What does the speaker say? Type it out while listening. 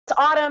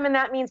autumn, and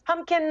that means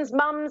pumpkins,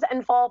 mums,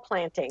 and fall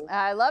planting.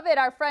 I love it.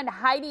 Our friend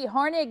Heidi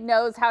Hornung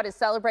knows how to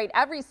celebrate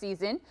every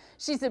season.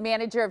 She's the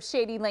manager of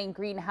Shady Lane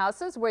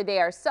GreenHouses, where they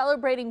are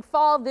celebrating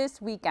fall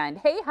this weekend.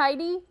 Hey,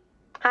 Heidi.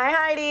 Hi,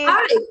 Heidi.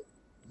 Hi.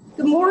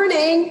 Good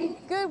morning.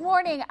 Good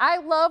morning. I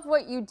love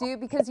what you do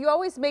because you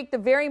always make the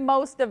very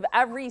most of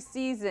every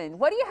season.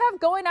 What do you have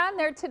going on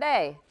there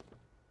today?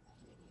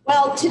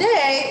 Well,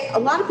 today, a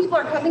lot of people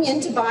are coming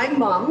in to buy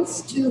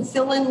mums to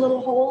fill in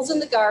little holes in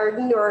the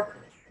garden, or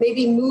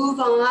maybe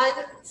move on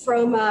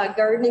from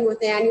gardening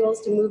with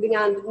annuals to moving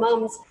on to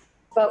mums.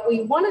 But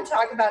we want to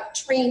talk about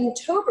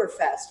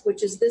Train-ToberFest,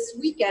 which is this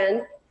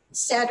weekend,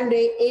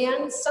 Saturday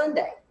and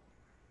Sunday.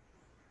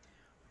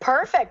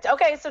 Perfect.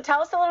 Okay, so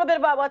tell us a little bit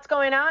about what's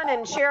going on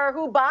and share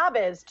who Bob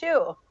is,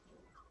 too.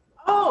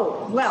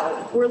 Oh,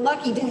 well, we're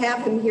lucky to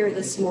have him here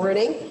this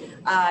morning.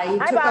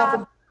 Hi,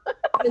 Bob.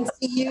 And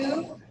see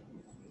you.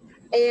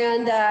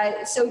 And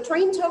so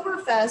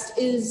Train-ToberFest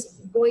is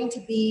going to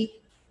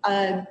be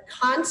a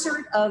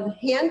concert of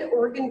hand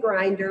organ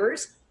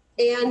grinders,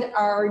 and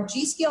our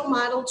G-scale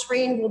model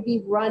train will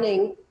be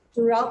running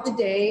throughout the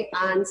day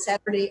on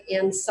Saturday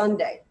and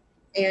Sunday.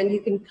 And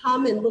you can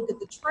come and look at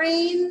the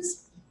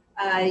trains,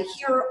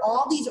 hear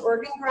all these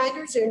organ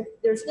grinders. And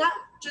there's not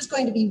just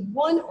going to be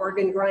one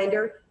organ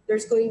grinder,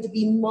 there's going to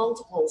be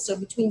multiple. So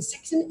between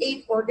 6 and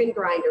 8 organ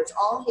grinders,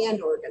 all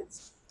hand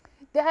organs.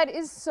 That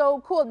is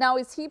so cool. Now,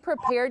 is he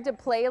prepared to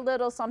play a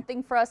little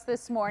something for us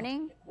this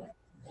morning?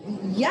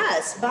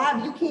 Yes,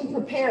 Bob, you came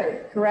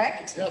prepared,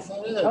 correct? Yes,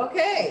 I did.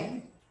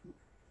 Okay.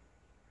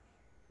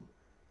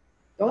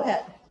 Go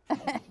ahead.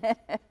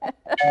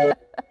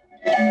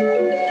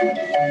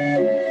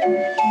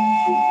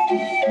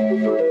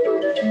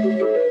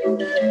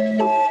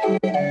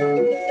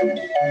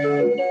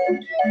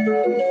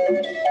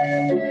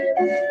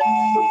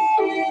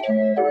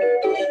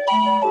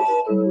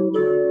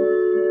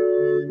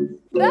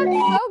 That's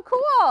so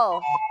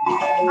cool.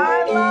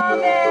 I love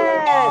it.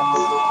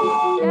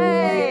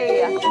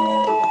 Yay.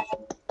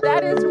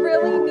 That is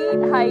really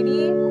neat,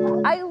 Heidi.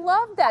 I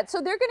love that. So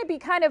they're going to be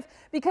kind of,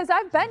 because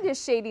I've been to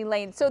Shady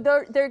Lane, so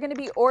they're going to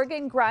be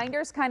organ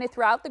grinders kind of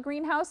throughout the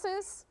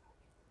greenhouses?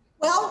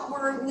 Well,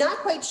 we're not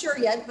quite sure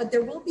yet, but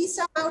there will be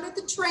some out at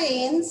the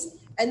trains,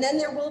 and then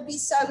there will be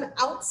some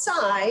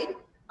outside,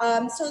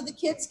 so the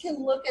kids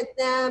can look at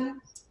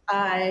them,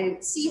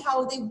 see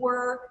how they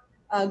work,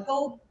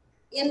 go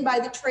in by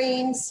the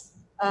trains,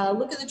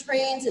 look at the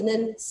trains, and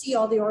then see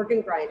all the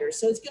organ grinders.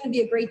 So it's going to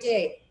be a great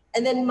day.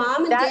 And then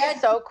mom and dad. That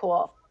is so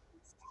cool.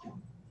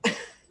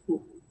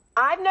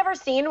 I've never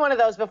seen one of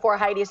those before,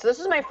 Heidi. So this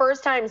is my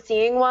first time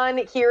seeing one,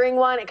 hearing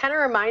one. It kind of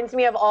reminds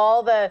me of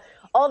all the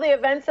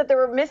events that they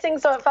were missing.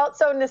 So it felt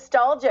so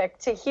nostalgic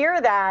to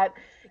hear that.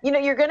 You know,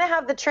 you're going to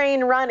have the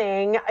train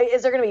running.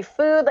 Is there going to be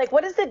food? Like,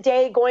 what is the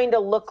day going to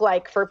look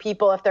like for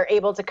people if they're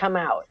able to come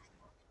out?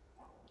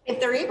 If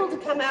they're able to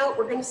come out,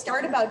 we're going to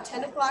start about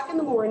 10 o'clock in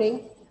the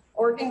morning.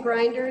 Organ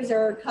grinders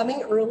are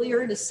coming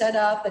earlier to set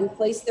up and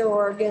place their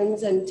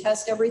organs and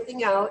test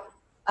everything out.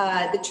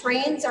 The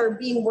trains are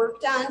being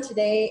worked on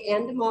today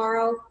and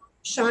tomorrow.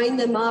 Shine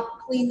them up,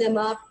 clean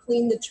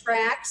the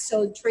tracks.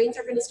 So the trains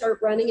are going to start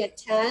running at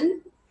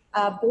 10.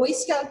 Boy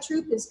Scout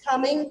troop is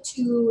coming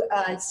to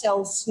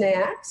sell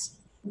snacks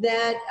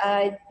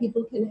that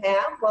people can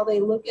have while they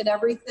look at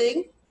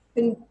everything.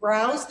 Can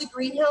browse the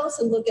greenhouse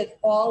and look at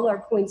all our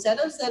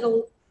poinsettias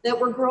that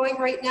we're growing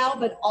right now,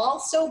 but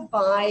also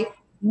buy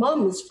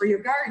mums for your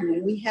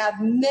garden. We have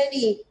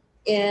many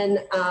in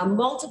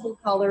multiple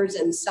colors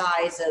and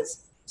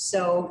sizes.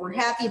 So we're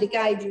happy to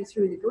guide you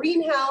through the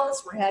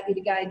greenhouse. We're happy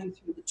to guide you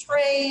through the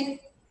train.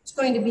 It's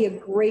going to be a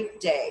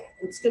great day.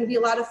 It's going to be a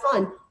lot of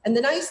fun. And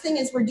the nice thing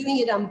is we're doing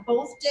it on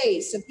both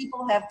days, so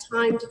people have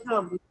time to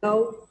come. We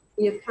know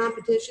we have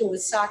competition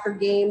with soccer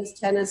games,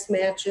 tennis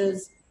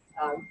matches,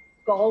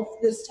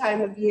 golf this time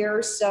of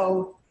year.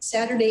 So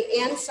Saturday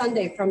and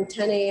Sunday from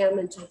 10 a.m.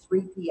 until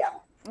 3 p.m.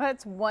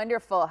 That's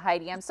wonderful,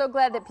 Heidi. I'm so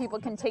glad that people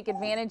can take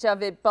advantage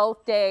of it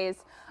both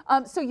days.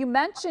 So you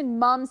mentioned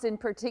mums in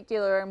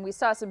particular, and we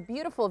saw some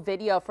beautiful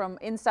video from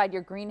inside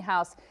your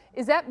greenhouse.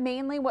 Is that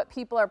mainly what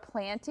people are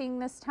planting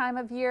this time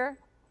of year?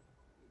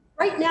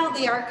 Right now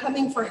they are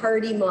coming for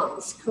hardy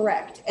mums,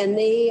 correct. And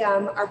they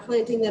are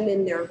planting them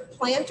in their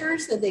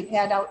planters that they've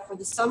had out for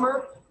the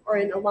summer, or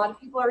a lot of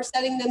people are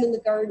setting them in the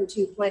garden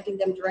too, planting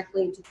them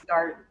directly into the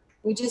garden.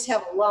 We just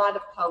have a lot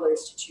of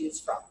colors to choose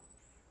from.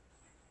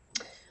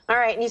 All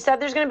right, and you said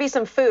there's going to be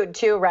some food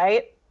too,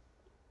 right?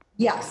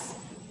 Yes.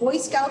 Boy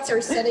Scouts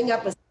are setting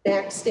up a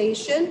snack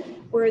station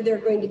where they're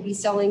going to be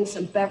selling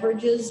some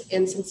beverages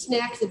and some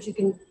snacks that you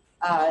can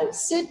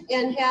sit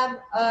and have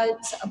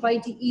a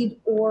bite to eat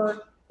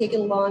or take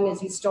it along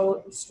as you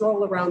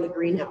stroll around the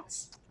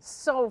greenhouse.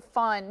 So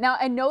fun. Now,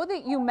 I know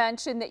that you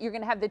mentioned that you're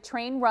going to have the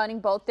train running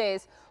both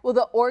days. Will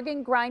the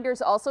organ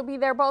grinders also be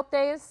there both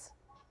days?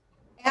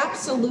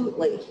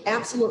 Absolutely.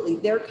 Absolutely.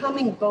 They're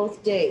coming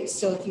both days.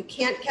 So if you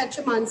can't catch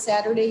them on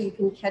Saturday, you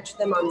can catch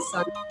them on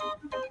Sunday.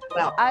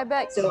 Well, I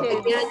bet so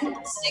kids.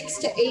 Again, 6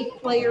 to 8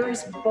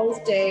 players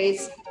both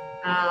days.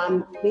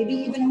 maybe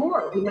even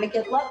more. We might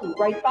get lucky,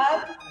 right,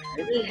 Bob?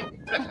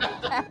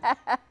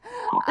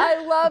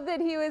 I love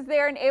that he was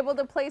there and able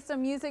to play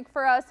some music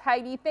for us.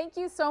 Heidi, thank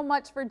you so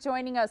much for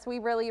joining us. We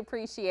really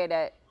appreciate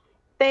it.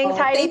 Thanks,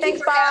 Heidi. Thank you Thanks,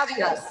 for Bob.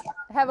 having us.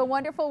 Have a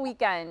wonderful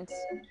weekend.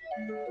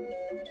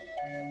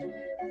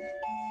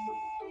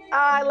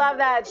 I love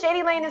that.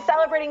 Shady Lane is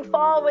celebrating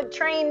fall with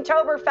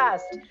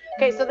Train-ToberFest.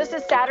 Okay, so this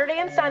is Saturday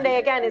and Sunday.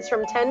 Again, it's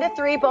from 10 to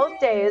 3 both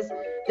days.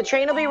 The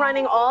train will be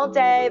running all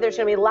day. There's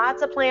going to be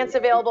lots of plants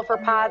available for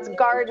pots,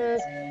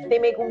 gardens. They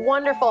make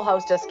wonderful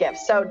hostess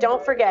gifts, so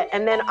don't forget.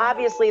 And then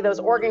obviously those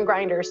organ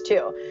grinders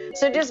too.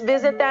 So just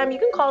visit them. You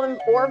can call them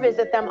or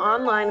visit them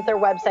online at their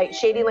website,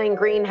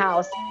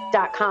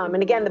 ShadyLaneGreenHouse.com.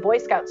 And again, the Boy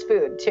Scouts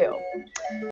food too.